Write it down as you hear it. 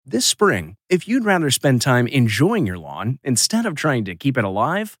This spring, if you'd rather spend time enjoying your lawn instead of trying to keep it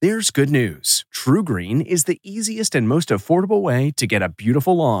alive, there's good news. TruGreen is the easiest and most affordable way to get a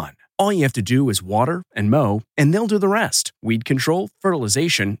beautiful lawn. All you have to do is water and mow, and they'll do the rest. Weed control,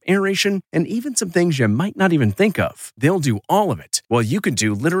 fertilization, aeration, and even some things you might not even think of. They'll do all of it, while you can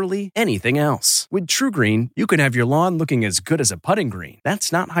do literally anything else. With TruGreen, you can have your lawn looking as good as a putting green.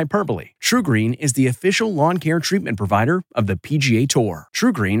 That's not hyperbole. TruGreen is the official lawn care treatment provider of the PGA Tour.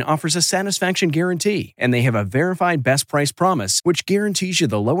 TruGreen offers a satisfaction guarantee, and they have a verified best price promise, which guarantees you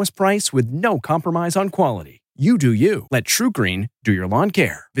the lowest price with no compromise on quality. You do you. Let TruGreen do your lawn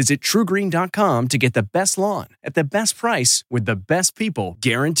care. Visit TruGreen.com to get the best lawn at the best price with the best people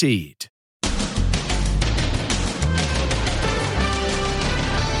guaranteed.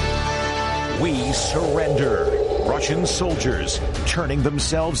 We surrender. Russian soldiers turning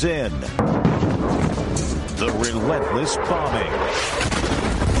themselves in. The relentless bombing.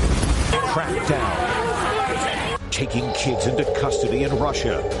 Crackdown. Taking kids into custody in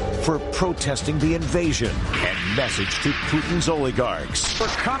Russia for protesting the invasion, and message to Putin's oligarchs. We're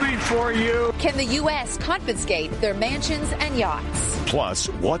coming for you. Can the U.S. confiscate their mansions and yachts? Plus,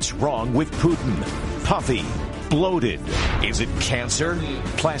 what's wrong with Putin? Puffy, bloated. Is it cancer,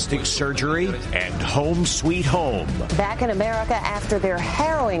 plastic surgery, and home sweet home? Back in America after their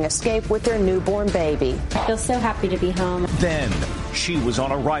harrowing escape with their newborn baby. I feel so happy to be home. Then, she was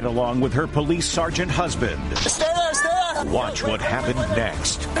on a ride-along with her police sergeant husband. Stay there, stay there! Watch what happened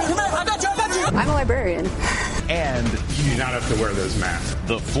next. Come here, I got you, I got you! I'm a librarian. And You do not have to wear those masks.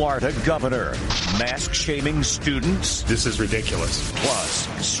 the Florida governor, mask-shaming students. This is ridiculous.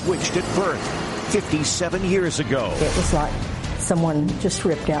 Plus, switched at birth 57 years ago. It was like someone just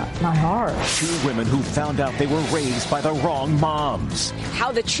ripped out my heart. Two women who found out they were raised by the wrong moms.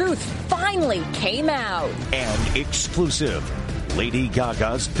 How the truth finally came out. And exclusive, Lady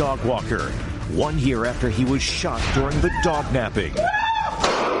Gaga's dog walker, 1 year after he was shot during the dog napping.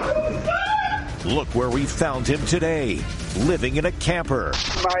 Look where we found him today, living in a camper.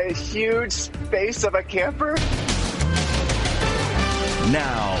 My huge space of a camper.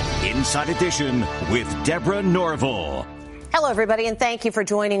 Now, Inside Edition with Deborah Norville. Hello, everybody, and thank you for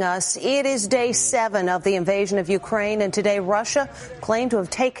joining us. It is day 7 of the invasion of Ukraine, and today Russia claimed to have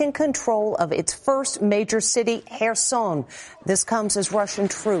taken control of its first major city, Kherson. This comes as Russian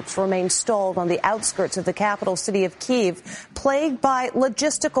troops remain stalled on the outskirts of the capital city of Kyiv, plagued by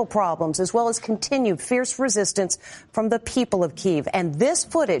logistical problems as well as continued fierce resistance from the people of Kyiv. And this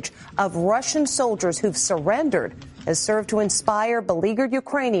footage of Russian soldiers who've surrendered has served to inspire beleaguered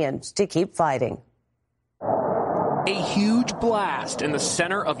Ukrainians to keep fighting. A huge blast in the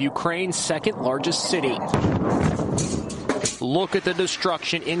center of Ukraine's second largest city. Look at the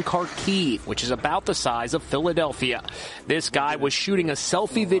destruction in Kharkiv, which is about the size of Philadelphia. This guy was shooting a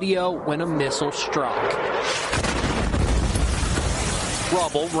selfie video when a missile struck.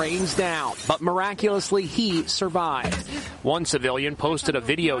 Rubble rains down, but miraculously he survived. One civilian posted a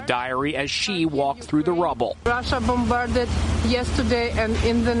video diary as she walked through the rubble. Russia bombarded yesterday and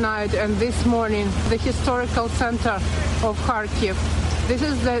in the night and this morning the historical center of Kharkiv. This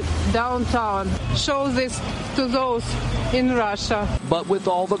is the downtown. Show this to those in Russia. But with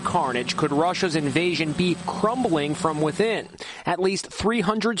all the carnage, could Russia's invasion be crumbling from within? At least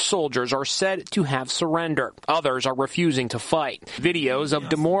 300 soldiers are said to have surrendered. Others are refusing to fight. Videos of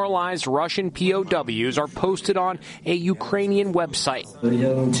demoralized Russian POWs are posted on a Ukrainian website.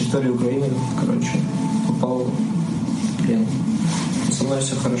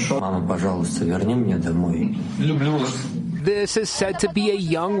 Мама, пожалуйста, верни меня домой. This is said to be a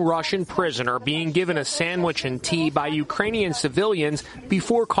young Russian prisoner being given a sandwich and tea by Ukrainian civilians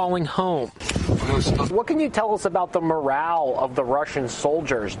before calling home. What can you tell us about the morale of the Russian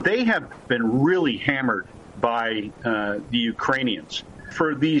soldiers? They have been really hammered by the Ukrainians.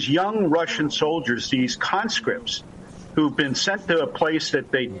 For these young Russian soldiers, these conscripts who've been sent to a place that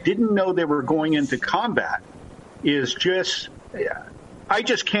they didn't know they were going into combat, is just... I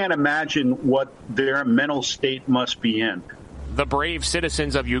just can't imagine what their mental state must be in. The brave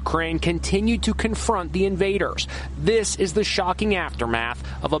citizens of Ukraine continue to confront the invaders. This is the shocking aftermath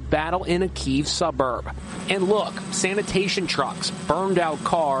of a battle in a Kyiv suburb. And look, sanitation trucks, burned out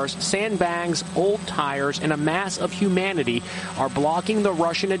cars, sandbags, old tires, and a mass of humanity are blocking the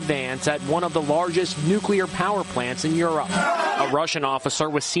Russian advance at one of the largest nuclear power plants in Europe. A Russian officer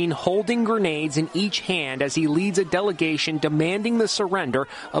was seen holding grenades in each hand as he leads a delegation demanding the surrender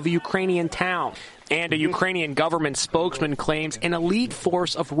of a Ukrainian town. And a Ukrainian government spokesman claims an elite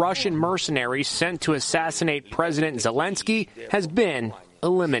force of Russian mercenaries sent to assassinate President Zelensky has been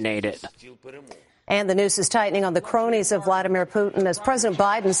eliminated. And the noose is tightening on the cronies of Vladimir Putin. As President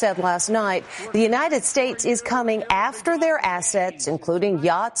Biden said last night, the United States is coming after their assets, including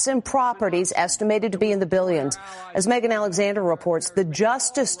yachts and properties estimated to be in the billions. As Megan Alexander reports, the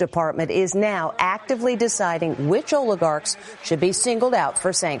Justice Department is now actively deciding which oligarchs should be singled out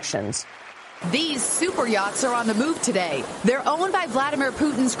for sanctions. These super yachts are on the move today. They're owned by Vladimir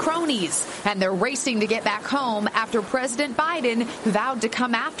Putin's cronies, and they're racing to get back home after President Biden vowed to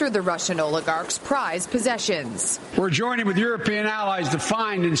come after the Russian oligarchs' prized possessions. We're joining with European allies to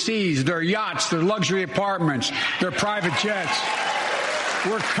find and seize their yachts, their luxury apartments, their private jets.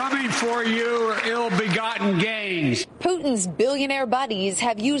 We're coming for your ill-begotten gains. Putin's billionaire buddies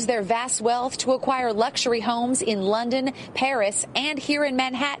have used their vast wealth to acquire luxury homes in London, Paris, and here in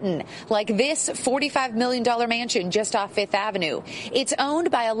Manhattan, like this $45 million mansion just off Fifth Avenue. It's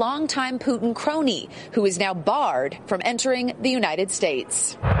owned by a longtime Putin crony who is now barred from entering the United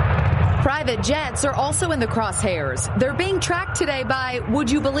States. Private jets are also in the crosshairs. They're being tracked today by, would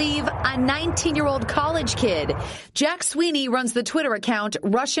you believe, a 19-year-old college kid. Jack Sweeney runs the Twitter account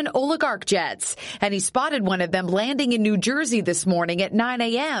Russian Oligarch Jets, and he spotted one of them landing in New Jersey this morning at 9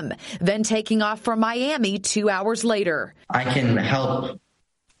 a.m., then taking off for Miami 2 hours later. I can help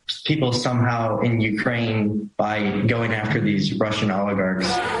people somehow in Ukraine by going after these Russian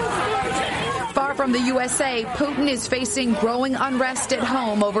oligarchs. Far from the USA, Putin is facing growing unrest at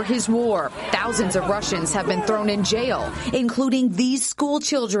home over his war. Thousands of Russians have been thrown in jail, including these school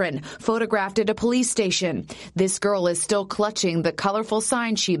children, photographed at a police station. This girl is still clutching the colorful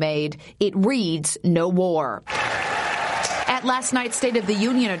sign she made. It reads, "No war." At last night's State of the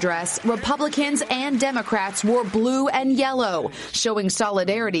Union address, Republicans and Democrats wore blue and yellow, showing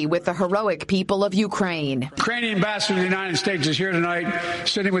solidarity with the heroic people of Ukraine. Ukrainian ambassador to the United States is here tonight,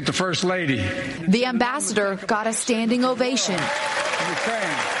 sitting with the First Lady. The ambassador got a standing ovation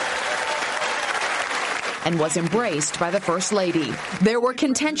and was embraced by the First Lady. There were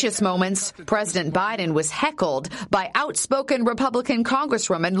contentious moments. President Biden was heckled by outspoken Republican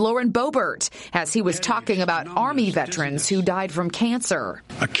Congresswoman Lauren Boebert as he was talking about Army veterans who died from cancer.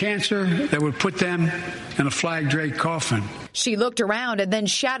 A cancer that would put them in a flag-draped coffin. She looked around and then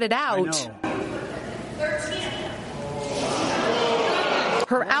shouted out.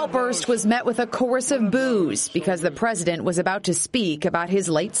 Her outburst was met with a chorus of boos because the president was about to speak about his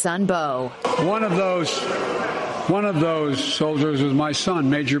late son, Beau. One of those soldiers was my son,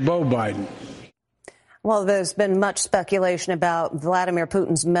 Major Beau Biden. Well, there's been much speculation about Vladimir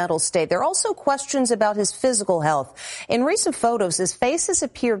Putin's mental state. There are also questions about his physical health. In recent photos, his face has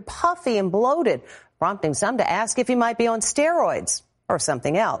appeared puffy and bloated, prompting some to ask if he might be on steroids or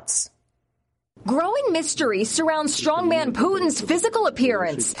something else. Growing mystery surrounds strongman Putin's physical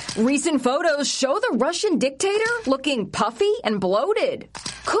appearance. Recent photos show the Russian dictator looking puffy and bloated.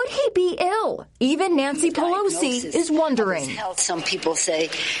 Could he be ill? Even Nancy Pelosi is wondering. Some people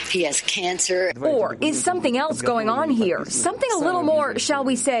say he has cancer. Or is something else going on here? Something a little more, shall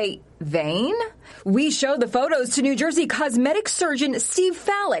we say, vain? We showed the photos to New Jersey cosmetic surgeon Steve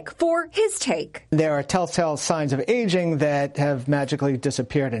Fallick for his take. There are telltale signs of aging that have magically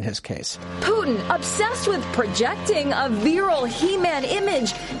disappeared in his case. Putin, obsessed with projecting a viral He-Man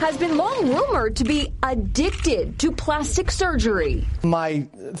image, has been long rumored to be addicted to plastic surgery. My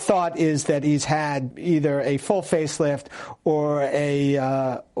thought is that he's had either a full facelift or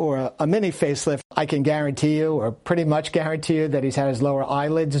a mini facelift. I can guarantee you, or pretty much guarantee you, that he's had his lower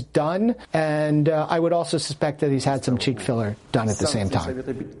eyelids done, and I would also suspect that he's had some cheek filler done at the same time.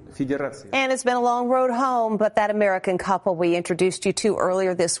 And it's been a long road home, but that American couple we introduced you to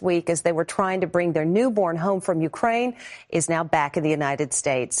earlier this week as they were trying to bring their newborn home from Ukraine is now back in the United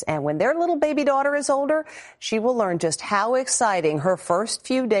States. And when their little baby daughter is older, she will learn just how exciting her first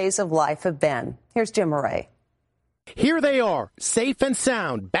few days of life have been. Here's Jim Murray. Here they are, safe and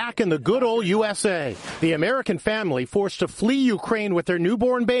sound, back in the good old USA. The American family forced to flee Ukraine with their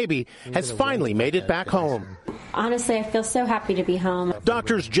newborn baby has finally made it back home. Honestly, I feel so happy to be home.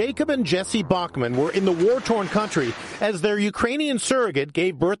 Doctors Jacob and Jesse Bachman were in the war-torn country as their Ukrainian surrogate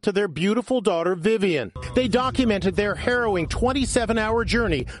gave birth to their beautiful daughter, Vivian. They documented their harrowing 27-hour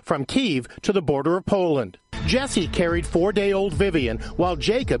journey from Kyiv to the border of Poland. Jesse carried 4-day-old Vivian, while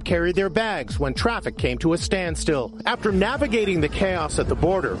Jacob carried their bags when traffic came to a standstill. After navigating the chaos at the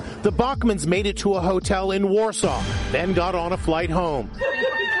border, the Bachmans made it to a hotel in Warsaw, then got on a flight home.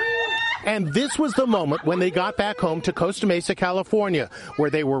 And this was the moment when they got back home to Costa Mesa, California, where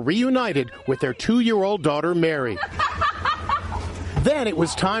they were reunited with their 2-year-old daughter, Mary. Then it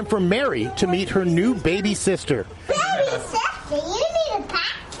was time for Mary to meet her new baby sister. Baby sister, you need a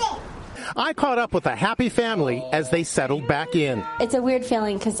taxi. I caught up with a happy family as they settled back in. It's a weird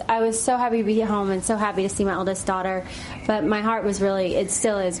feeling because I was so happy to be home and so happy to see my oldest daughter, but my heart was really, it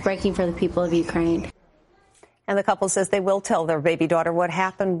still is breaking for the people of Ukraine. And the couple says they will tell their baby daughter what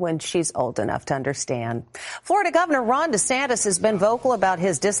happened when she's old enough to understand. Florida Governor Ron DeSantis has been vocal about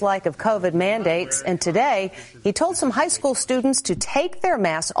his dislike of COVID mandates. And today, he told some high school students to take their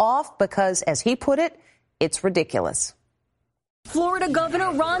masks off because, as he put it, it's ridiculous. Florida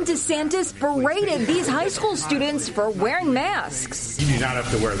Governor Ron DeSantis berated these high school students for wearing masks. You do not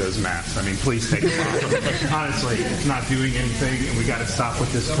have to wear those masks. I mean, please take them off. Honestly, it's not doing anything, and we got to stop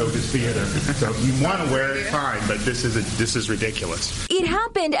with this COVID theater. So if you want to wear it, fine, but this is ridiculous. It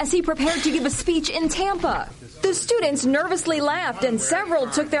happened as he prepared to give a speech in Tampa. The students nervously laughed, and several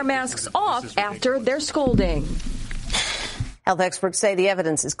took their masks off after their scolding. Health experts say the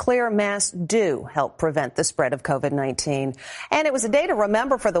evidence is clear. Masks do help prevent the spread of COVID-19. And it was a day to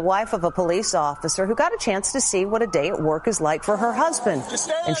remember for the wife of a police officer who got a chance to see what a day at work is like for her husband.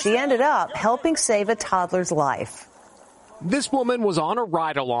 And she ended up helping save a toddler's life. This woman was on a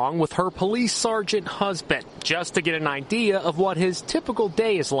ride-along with her police sergeant husband just to get an idea of what his typical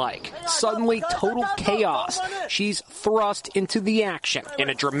day is like. Suddenly, total chaos. She's thrust into the action in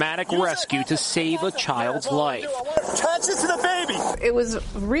a dramatic rescue to save a child's life. Catch it to the baby. It was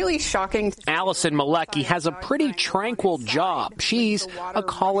really shocking. Allison Malecki has a pretty tranquil job. She's a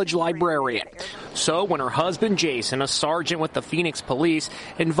college librarian. So when her husband Jason, a sergeant with the Phoenix Police,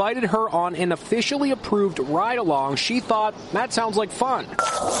 invited her on an officially approved ride-along, she thought, that sounds like fun.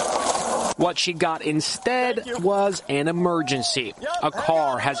 What she got instead was an emergency. A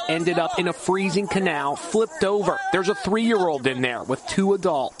car has ended up in a freezing canal, flipped over. There's a 3-year-old in there with 2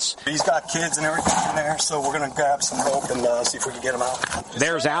 adults. He's got kids and everything in there, so we're going to grab some rope and see if we can get him out.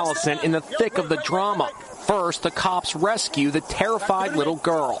 There's Allison in the thick of the drama. First, the cops rescue the terrified little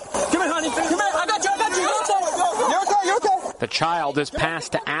girl. Come here, honey. Come here. I got you. You're okay. You're okay. The child is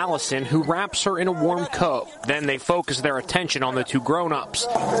passed to Allison, who wraps her in a warm coat. Then they focus their attention on the 2 grown-ups.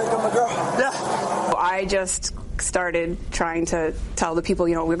 I just started trying to tell the people,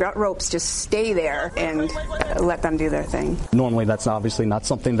 we've got ropes, just stay there and let them do their thing. Normally, that's obviously not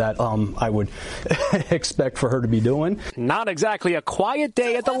something that I would expect for her to be doing. Not exactly a quiet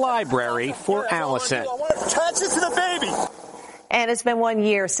day at the library for Allison. Catch it to the baby. And it's been 1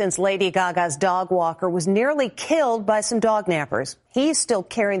 year since Lady Gaga's dog walker was nearly killed by some dog nappers. He's still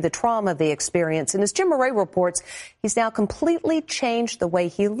carrying the trauma of the experience. And as Jim Murray reports, he's now completely changed the way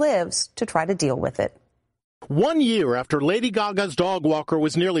he lives to try to deal with it. 1 year after Lady Gaga's dog walker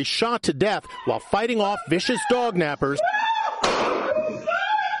was nearly shot to death while fighting off vicious dog nappers,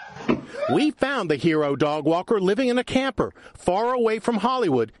 we found the hero dog walker living in a camper far away from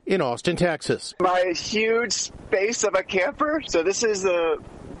Hollywood in Austin, Texas. My huge space of a camper. So this is the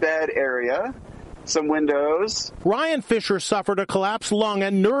bed area. Some windows. Ryan Fisher suffered a collapsed lung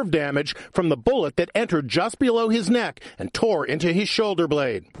and nerve damage from the bullet that entered just below his neck and tore into his shoulder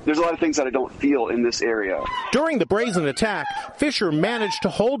blade. There's a lot of things that I don't feel in this area. During the brazen attack, Fisher managed to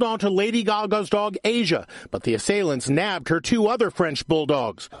hold on to Lady Gaga's dog Asia, but the assailants nabbed her 2 other French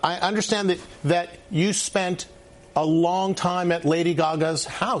bulldogs. I understand that you spent a long time at Lady Gaga's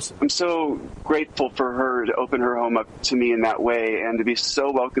house. I'm so grateful for her to open her home up to me in that way and to be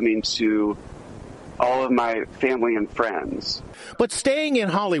so welcoming to all of my family and friends. But staying in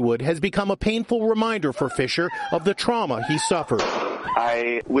Hollywood has become a painful reminder for Fisher of the trauma he suffered.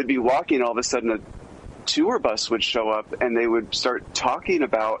 I would be walking, all of a sudden a tour bus would show up and they would start talking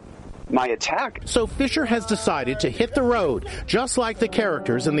about my attack. So Fisher has decided to hit the road, just like the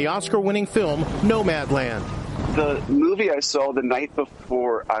characters in the Oscar-winning film Nomadland. The movie I saw the night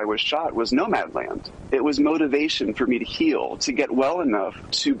before I was shot was Nomadland. It was motivation for me to heal, to get well enough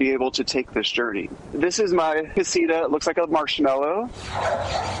to be able to take this journey. This is my casita. It looks like a marshmallow.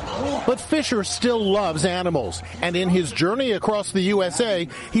 But Fisher still loves animals, and in his journey across the USA,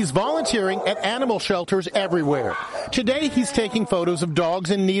 he's volunteering at animal shelters everywhere. Today, he's taking photos of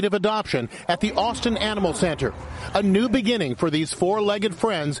dogs in need of adoption at the Austin Animal Center. A new beginning for these 4-legged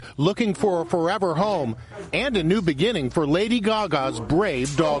friends looking for a forever home, and a new beginning for Lady Gaga's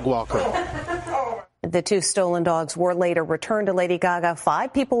brave dog walker. The 2 stolen dogs were later returned to Lady Gaga.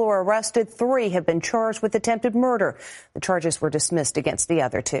 5 people were arrested. 3 have been charged with attempted murder. The charges were dismissed against the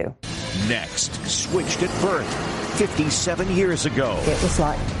other 2. Next, switched at birth 57 years ago. It was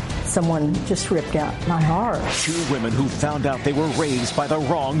like someone just ripped out my heart. 2 women who found out they were raised by the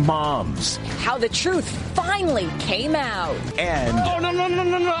wrong moms. How the truth finally came out. And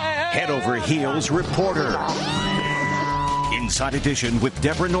head over heels reporter. Inside Edition with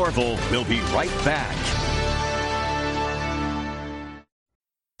Deborah Norville. We'll be right back.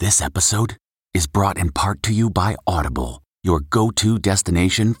 This episode is brought in part to you by Audible, your go-to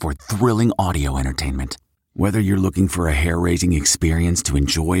destination for thrilling audio entertainment. Whether you're looking for a hair-raising experience to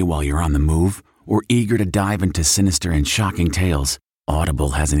enjoy while you're on the move or eager to dive into sinister and shocking tales,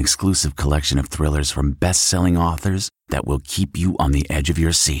 Audible has an exclusive collection of thrillers from best-selling authors that will keep you on the edge of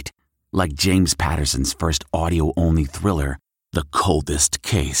your seat. Like James Patterson's first audio-only thriller, The Coldest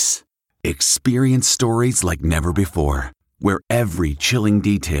Case. Experience stories like never before, where every chilling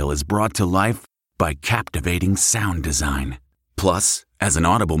detail is brought to life by captivating sound design. Plus, as an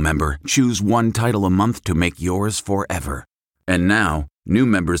Audible member, choose one title a month to make yours forever. And now, new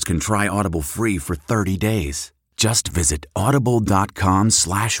members can try Audible free for 30 days. Just visit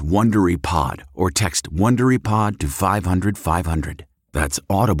audible.com/WonderyPod or text WonderyPod to 500-500. That's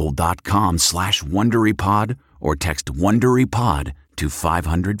audible.com/WonderyPod or text WonderyPod to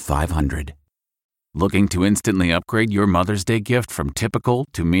 500-500. Looking to instantly upgrade your Mother's Day gift from typical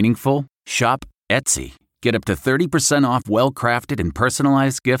to meaningful? Shop Etsy. Get up to 30% off well-crafted and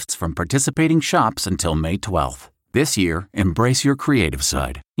personalized gifts from participating shops until May 12th. This year, embrace your creative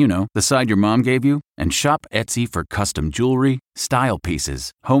side. You know, the side your mom gave you. And shop Etsy for custom jewelry, style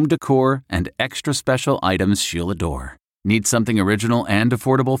pieces, home decor, and extra special items she'll adore. Need something original and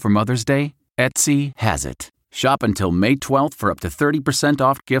affordable for Mother's Day? Etsy has it. Shop until May 12th for up to 30%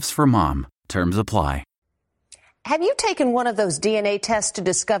 off gifts for mom. Terms apply. Have you taken one of those DNA tests to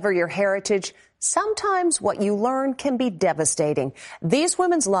discover your heritage? Sometimes what you learn can be devastating. These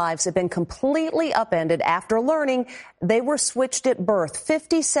women's lives have been completely upended after learning they were switched at birth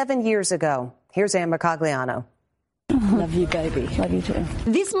 57 years ago. Here's Ann Mercogliano. Love you, baby. Love you too.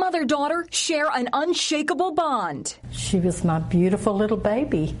 This mother-daughter share an unshakable bond. She was my beautiful little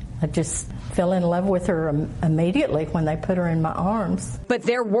baby. I just fell in love with her immediately when they put her in my arms. But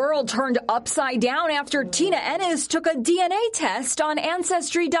their world turned upside down after Tina Ennis took a DNA test on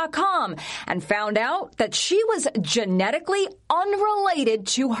Ancestry.com and found out that she was genetically unrelated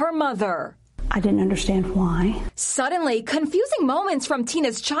to her mother. I didn't understand why. Suddenly, confusing moments from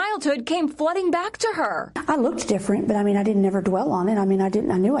Tina's childhood came flooding back to her. I looked different, but I didn't ever dwell on it. I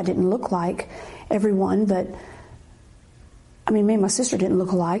knew I didn't look like everyone, but me and my sister didn't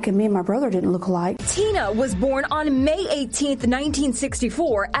look alike, and me and my brother didn't look alike. Tina was born on May 18th,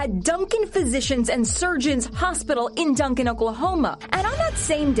 1964 at Duncan Physicians and Surgeons Hospital in Duncan, Oklahoma. And on that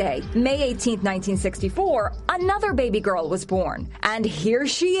same day, May 18th, 1964, another baby girl was born. And here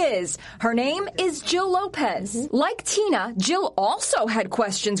she is. Her name is Jill Lopez. Like Tina, Jill also had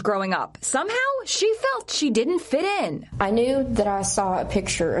questions growing up. Somehow, she felt she didn't fit in. I knew that I saw a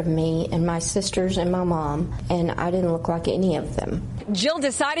picture of me and my sisters and my mom, and I didn't look like any of them. Jill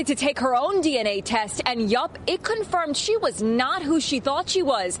decided to take her own DNA test, and yup, it confirmed she was not who she thought she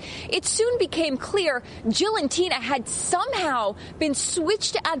was. It soon became clear Jill and Tina had somehow been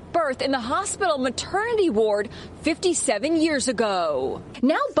switched at birth in the hospital maternity ward 57 years ago.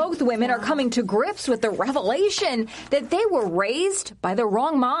 Now both women are coming to grips with the revelation that they were raised by the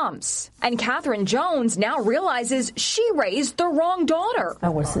wrong moms. And Catherine Jones now realizes she raised the wrong daughter. I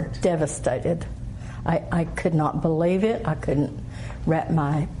was devastated. I could not believe it. I couldn't wrap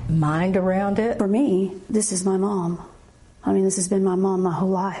my mind around it. For me, this is my mom. This has been my mom my whole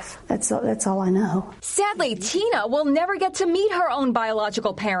life. That's all I know. Sadly, Tina will never get to meet her own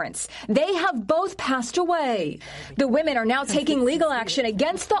biological parents. They have both passed away. The women are now taking legal action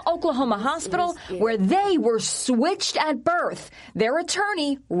against the Oklahoma hospital where they were switched at birth. Their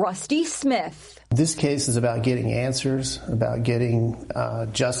attorney, Rusty Smith. This case is about getting answers, about getting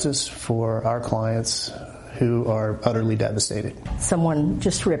justice for our clients who are utterly devastated. Someone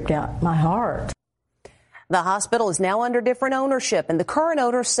just ripped out my heart. The hospital is now under different ownership, and the current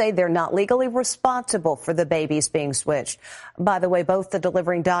owners say they're not legally responsible for the babies being switched. By the way, both the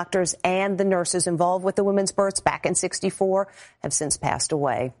delivering doctors and the nurses involved with the women's births back in '64 have since passed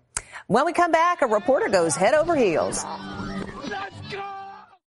away. When we come back, a reporter goes head over heels.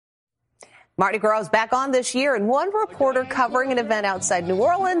 Mardi Gras is back on this year, and one reporter covering an event outside New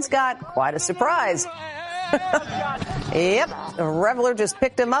Orleans got quite a surprise. Yep, a reveler just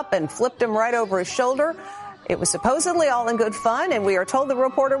picked him up and flipped him right over his shoulder. It was supposedly all in good fun, and we are told the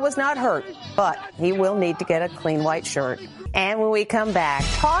reporter was not hurt, but he will need to get a clean white shirt. And when we come back,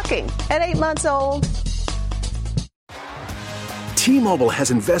 talking at 8 months old. T-Mobile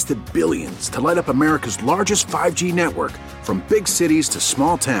has invested billions to light up America's largest 5G network, from big cities to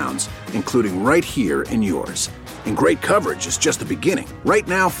small towns, including right here in yours. And great coverage is just the beginning. Right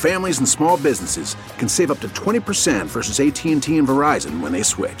now, families and small businesses can save up to 20% versus AT&T and Verizon when they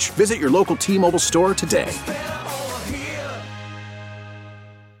switch. Visit your local T-Mobile store today.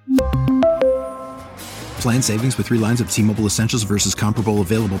 Plan savings with 3 lines of T-Mobile Essentials versus comparable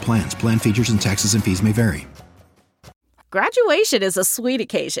available plans. Plan features and taxes and fees may vary. Graduation is a sweet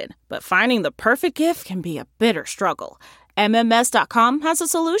occasion, but finding the perfect gift can be a bitter struggle. MMS.com has a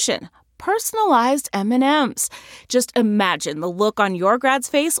solution. Personalized M&Ms. Just imagine the look on your grad's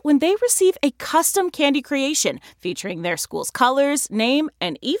face when they receive a custom candy creation featuring their school's colors, name,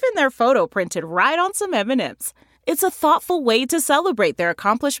 and even their photo printed right on some M&Ms. It's a thoughtful way to celebrate their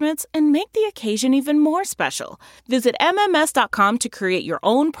accomplishments and make the occasion even more special. Visit MMS.com to create your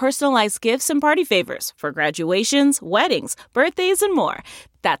own personalized gifts and party favors for graduations, weddings, birthdays, and more.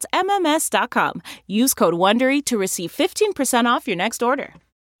 That's MMS.com. Use code WONDERY to receive 15% off your next order.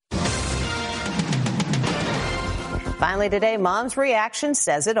 Finally today, Mom's reaction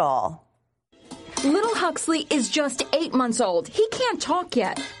says it all. Little Huxley is just 8 months old. He can't talk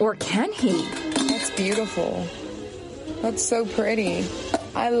yet. Or can he? That's beautiful. That's so pretty.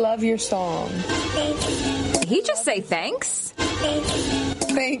 I love your song. Did he just say thanks?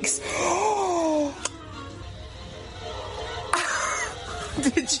 Thanks.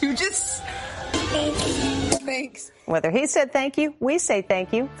 Did you just... Thanks. Whether he said thank you, we say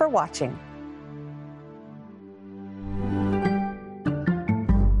thank you for watching.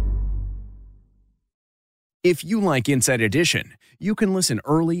 If you like Inside Edition, you can listen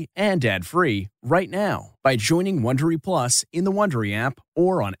early and ad-free right now by joining Wondery Plus in the Wondery app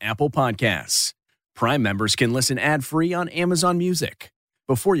or on Apple Podcasts. Prime members can listen ad-free on Amazon Music.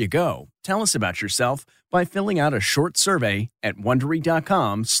 Before you go, tell us about yourself by filling out a short survey at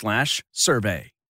Wondery.com/survey.